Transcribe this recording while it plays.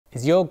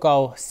Is your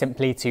goal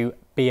simply to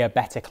be a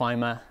better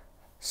climber?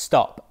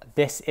 Stop.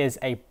 This is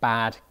a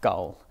bad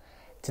goal.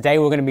 Today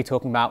we're going to be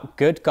talking about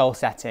good goal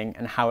setting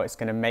and how it's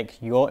going to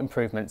make your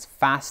improvements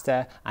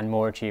faster and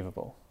more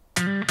achievable.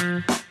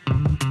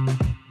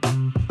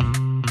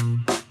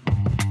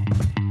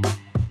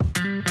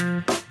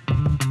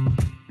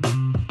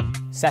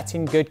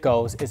 Setting good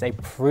goals is a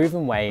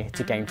proven way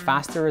to gain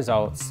faster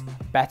results,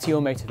 better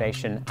your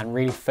motivation, and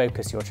really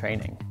focus your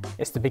training.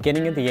 It's the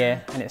beginning of the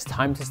year and it's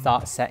time to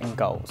start setting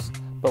goals.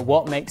 But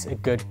what makes a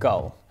good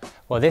goal?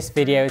 Well, this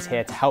video is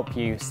here to help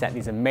you set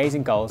these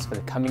amazing goals for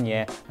the coming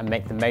year and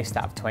make the most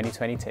out of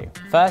 2022.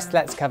 First,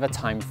 let's cover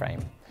time frame.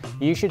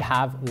 You should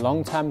have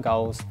long-term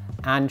goals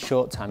and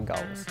short-term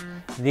goals.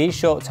 These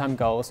short-term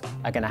goals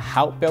are going to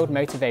help build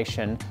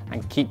motivation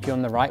and keep you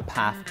on the right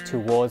path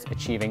towards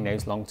achieving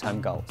those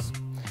long-term goals.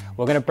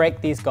 We're going to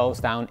break these goals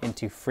down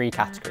into three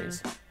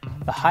categories.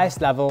 The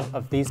highest level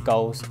of these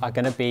goals are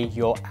going to be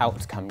your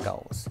outcome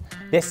goals.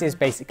 This is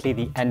basically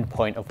the end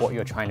point of what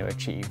you're trying to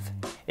achieve.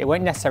 It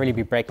won't necessarily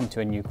be breaking to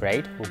a new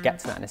grade, we'll get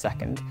to that in a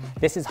second.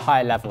 This is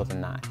higher level than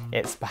that.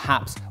 It's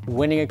perhaps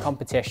winning a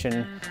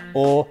competition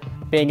or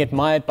being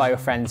admired by your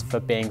friends for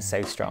being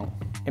so strong.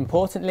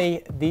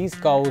 Importantly, these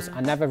goals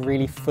are never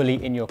really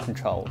fully in your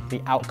control.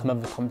 The outcome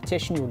of the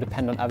competition will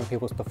depend on other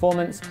people's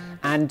performance,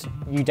 and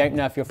you don't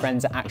know if your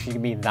friends are actually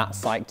going to be that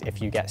psyched if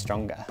you get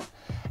stronger.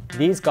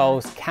 These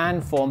goals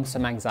can form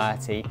some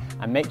anxiety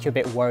and make you a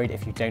bit worried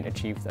if you don't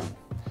achieve them.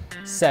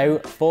 So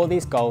for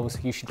these goals,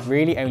 you should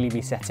really only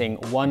be setting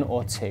one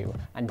or two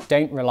and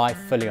don't rely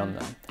fully on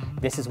them.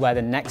 This is where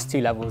the next two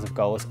levels of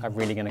goals are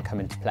really going to come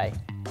into play.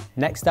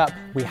 Next up,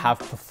 we have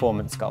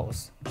performance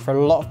goals. For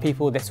a lot of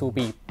people, this will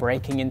be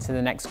breaking into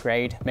the next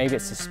grade. Maybe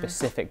it's a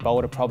specific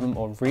boulder problem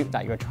or route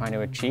that you're trying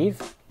to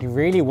achieve. You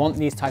really want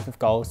these type of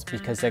goals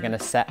because they're going to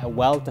set a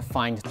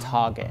well-defined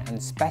target, and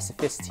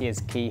specificity is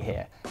key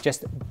here.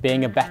 Just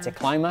being a better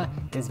climber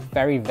is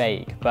very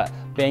vague, but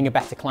being a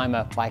better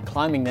climber by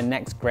climbing the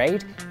next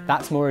grade,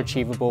 that's more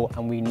achievable,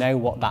 and we know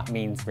what that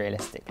means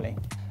realistically.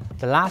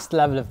 The last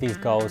level of these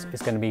goals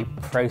is going to be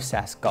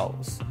process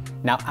goals.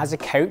 Now, as a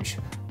coach,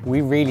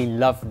 we really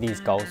love these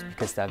goals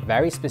because they're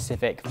very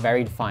specific,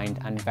 very defined,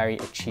 and very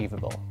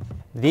achievable.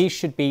 These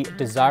should be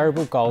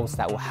desirable goals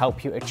that will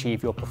help you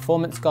achieve your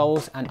performance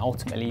goals and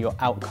ultimately your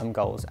outcome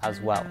goals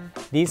as well.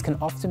 These can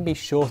often be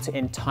shorter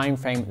in time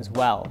frame as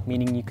well,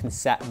 meaning you can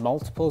set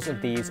multiples of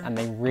these and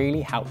they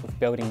really help with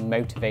building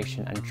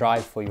motivation and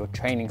drive for your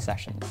training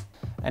sessions.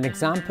 An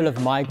example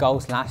of my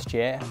goals last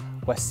year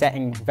were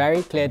setting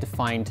very clear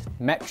defined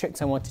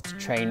metrics I wanted to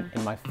train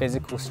in my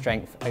physical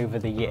strength over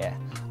the year.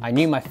 I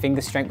knew my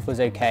finger strength was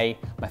okay,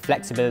 my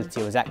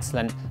flexibility was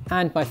excellent,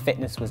 and my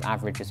fitness was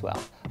average as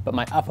well. But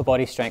my upper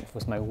body strength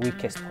was my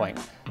weakest point.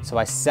 So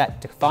I set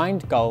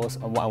defined goals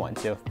on what I wanted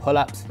to do with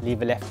pull-ups,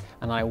 lever lift,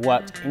 and I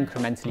worked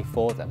incrementally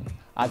for them.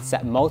 I'd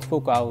set multiple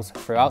goals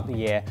throughout the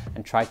year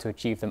and try to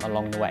achieve them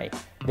along the way.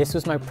 This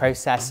was my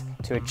process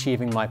to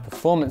achieving my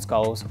performance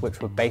goals, which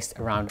were based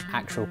around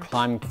actual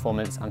climbing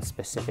performance and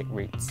specific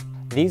routes.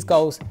 These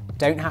goals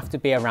don't have to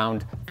be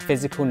around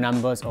physical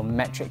numbers or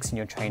metrics in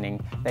your training.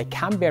 They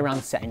can be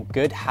around setting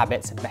good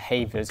habits and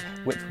behaviors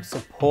which will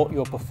support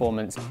your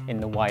performance in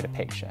the wider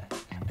picture.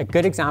 A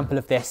good example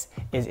of this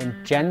is in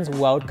Jen's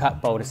World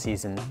Cup boulder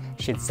season.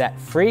 She'd set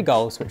 3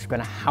 goals which were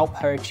going to help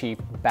her achieve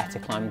better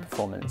climbing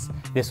performance.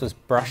 This was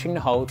brushing the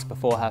holds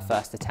before her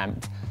first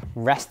attempt,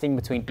 resting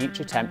between each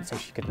attempt so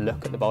she could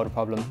look at the boulder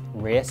problem,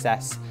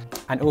 reassess,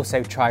 and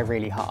also try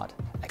really hard.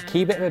 A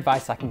key bit of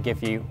advice I can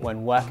give you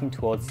when working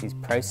towards these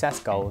process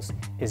goals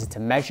is to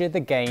measure the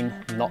gain,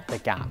 not the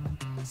gap.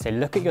 So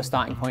look at your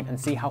starting point and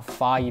see how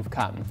far you've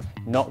come,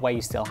 not where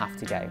you still have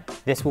to go.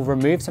 This will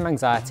remove some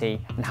anxiety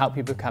and help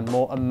you become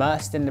more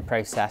immersed in the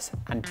process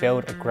and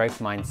build a growth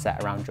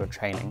mindset around your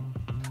training.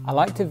 I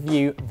like to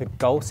view the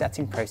goal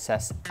setting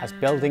process as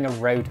building a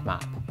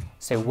roadmap.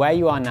 So where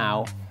you are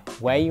now,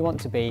 where you want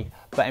to be,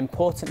 but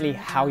importantly,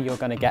 how you're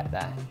going to get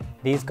there.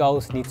 These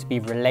goals need to be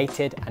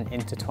related and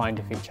intertwined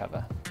with each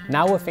other.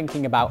 Now we're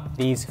thinking about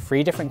these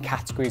 3 different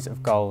categories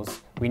of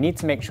goals. We need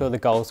to make sure the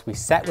goals we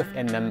set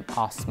within them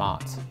are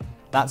smart.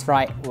 That's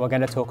right, we're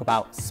going to talk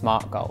about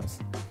SMART goals.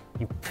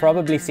 You've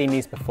probably seen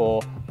these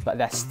before, but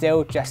they're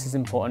still just as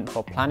important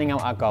for planning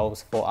out our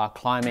goals for our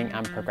climbing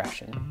and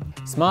progression.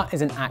 SMART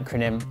is an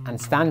acronym and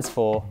stands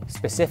for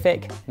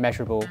specific,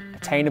 measurable,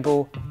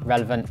 attainable,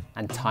 relevant,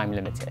 and time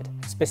limited.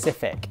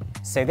 Specific.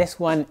 So this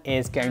one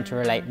is going to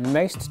relate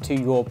most to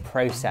your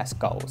process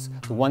goals,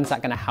 the ones that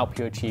are going to help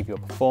you achieve your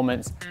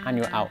performance and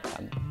your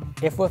outcome.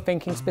 If we're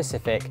thinking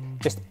specific,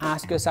 just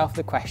ask yourself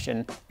the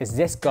question, is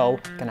this goal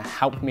going to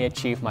help me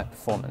achieve my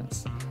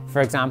performance?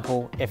 For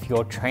example, if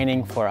you're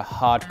training for a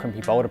hard crimpy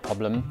boulder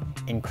problem,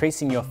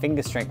 increasing your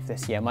finger strength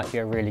this year might be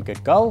a really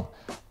good goal,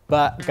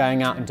 but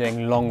going out and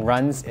doing long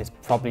runs is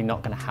probably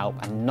not going to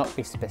help and not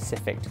be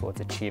specific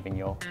towards achieving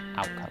your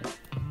outcome.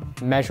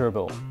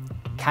 Measurable.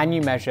 Can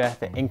you measure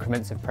the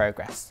increments of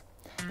progress?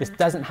 This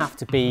doesn't have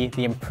to be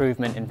the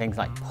improvement in things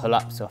like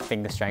pull-ups or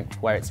finger strength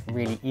where it's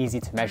really easy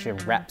to measure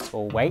reps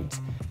or weight.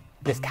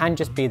 This can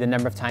just be the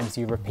number of times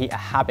you repeat a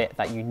habit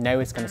that you know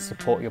is going to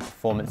support your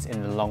performance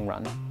in the long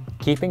run.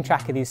 Keeping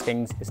track of these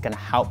things is going to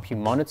help you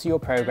monitor your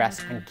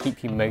progress and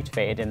keep you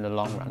motivated in the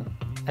long run.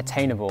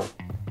 Attainable.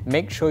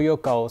 Make sure your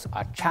goals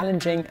are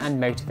challenging and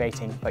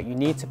motivating, but you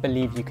need to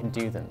believe you can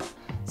do them.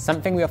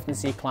 Something we often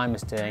see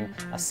climbers doing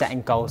are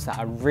setting goals that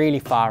are really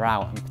far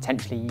out and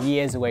potentially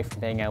years away from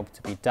being able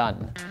to be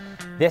done.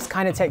 This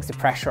kind of takes the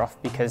pressure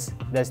off because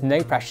there's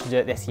no pressure to do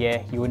it this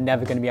year, you were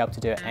never going to be able to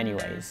do it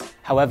anyways.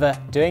 However,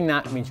 doing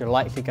that means you're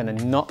likely going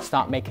to not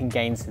start making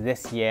gains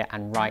this year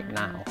and right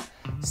now.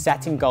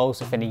 Setting goals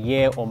within a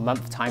year or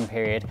month time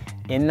period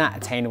in that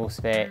attainable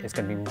sphere is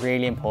going to be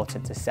really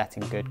important to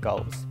setting good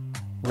goals.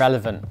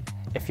 Relevant.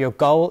 If your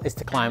goal is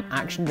to climb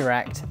Action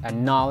Direct, a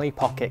gnarly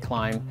pocket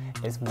climb,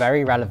 it's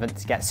very relevant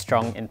to get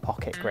strong in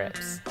pocket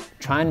grips.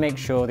 Try and make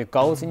sure the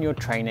goals in your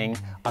training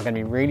are going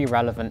to be really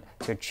relevant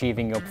to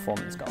achieving your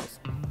performance goals.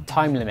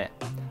 Time limit.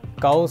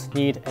 Goals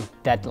need a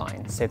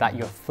deadline so that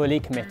you're fully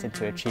committed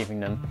to achieving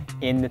them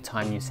in the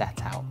time you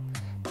set out.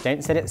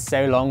 Don't set it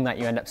so long that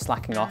you end up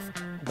slacking off,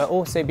 but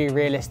also be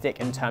realistic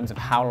in terms of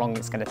how long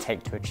it's going to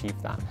take to achieve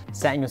that.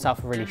 Setting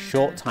yourself a really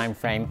short time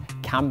frame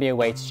can be a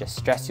way to just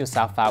stress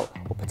yourself out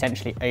or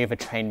potentially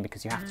overtrain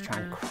because you have to try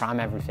and cram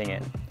everything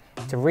in.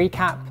 To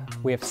recap,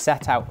 we have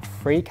set out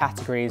 3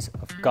 categories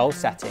of goal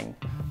setting: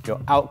 your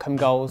outcome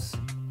goals,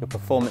 your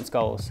performance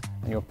goals,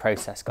 and your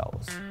process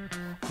goals.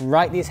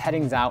 Write these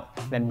headings out,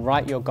 then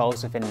write your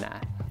goals within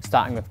there,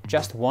 starting with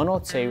just 1 or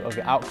 2 of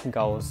your outcome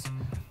goals,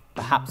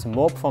 perhaps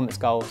more performance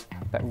goals,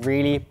 but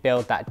really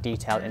build that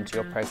detail into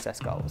your process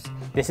goals.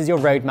 This is your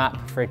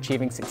roadmap for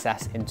achieving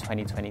success in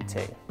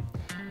 2022.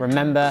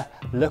 Remember,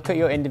 look at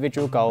your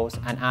individual goals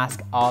and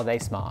ask, are they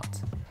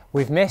smart?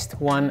 We've missed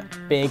one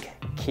big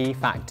key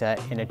factor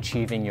in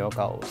achieving your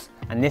goals,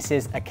 and this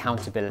is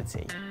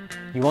accountability.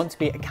 You want to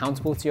be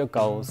accountable to your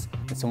goals,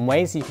 and some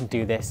ways you can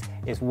do this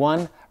is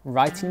 1,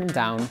 writing them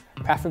down,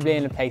 preferably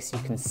in a place you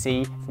can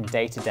see from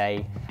day to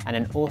day, and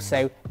then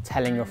also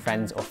telling your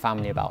friends or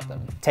family about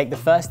them. Take the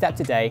first step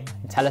today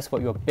and tell us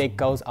what your big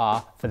goals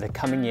are for the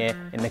coming year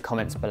in the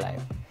comments below.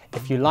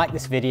 If you like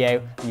this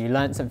video and you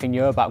learned something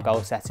new about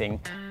goal setting,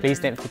 please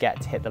don't forget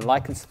to hit the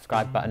like and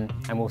subscribe button,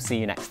 and we'll see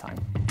you next time.